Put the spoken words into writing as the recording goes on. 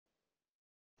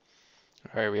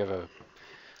All right, we have a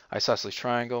isosceles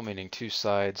triangle, meaning two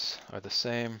sides are the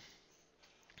same.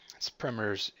 Its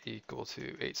perimeter is equal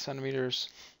to 8 centimeters,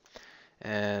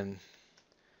 and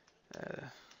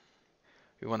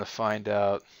we want to find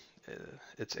out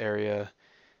its area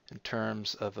in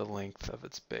terms of the length of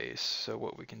its base. So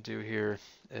what we can do here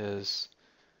is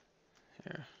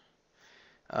here.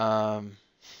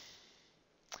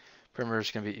 Perimeter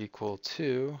is going to be equal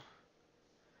to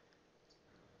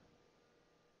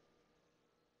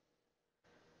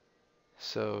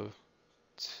so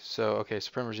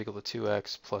perimeter is equal to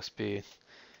 2x plus b,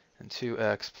 and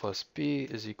 2x plus b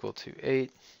is equal to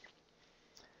 8.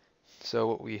 So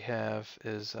what we have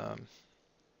is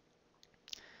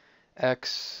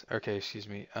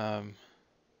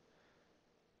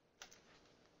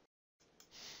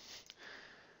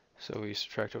so we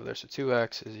subtract over there, so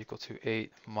 2x is equal to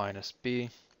 8 minus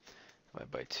b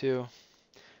divided by 2.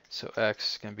 So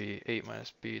x is going to be 8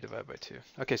 minus b divided by 2.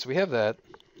 Okay, so we have that.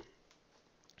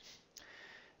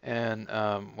 And,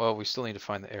 well, we still need to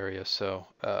find the area, so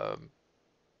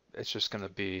it's just going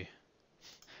to be,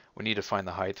 we need to find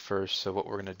the height first. So what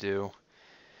we're going to do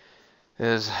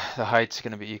is the height's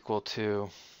going to be equal to,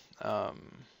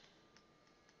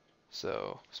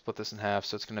 so split this in half,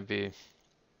 so it's going to be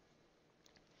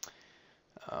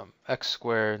x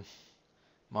squared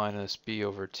minus b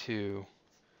over 2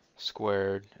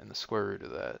 squared and the square root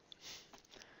of that.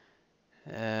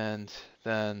 And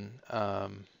then,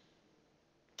 so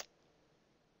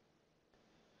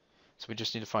we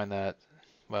just need to find that.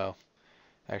 Well,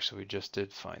 actually we just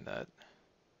did find that.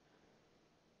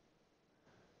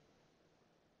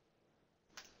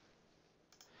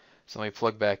 So let me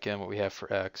plug back in what we have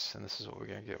for x, and this is what we're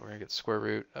going to get. We're going to get square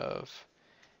root of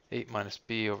 8 minus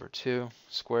b over 2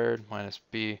 squared minus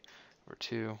b over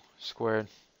 2 squared.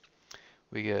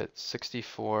 We get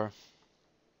 64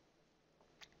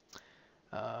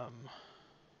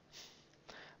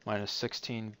 minus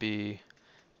 16b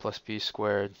plus b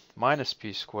squared minus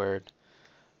b squared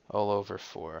all over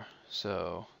 4.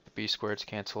 So the b squareds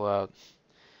cancel out,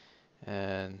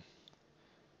 and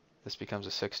this becomes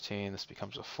a 16, this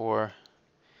becomes a 4,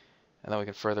 and then we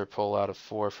can further pull out a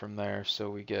 4 from there.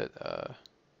 So we get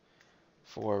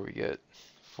 4, we get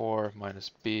 4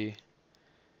 minus b,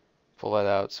 pull that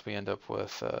out, so we end up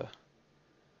with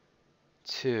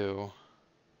 2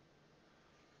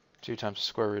 times the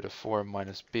square root of 4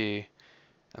 minus b,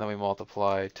 and then we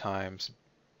multiply times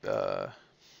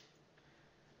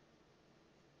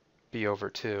b over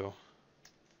 2,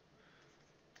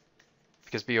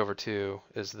 because b over 2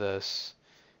 is this,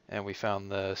 and we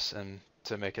found this, and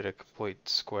to make it a complete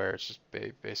square, it's just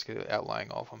basically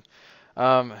outlining all of them.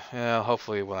 Yeah,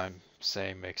 hopefully what I'm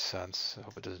saying makes sense. I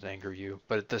hope it doesn't anger you,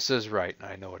 but this is right, and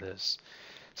I know it is.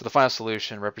 So the final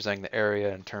solution representing the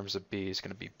area in terms of b is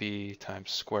going to be b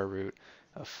times square root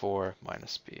of 4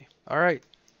 minus b. All right,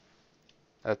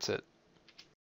 that's it.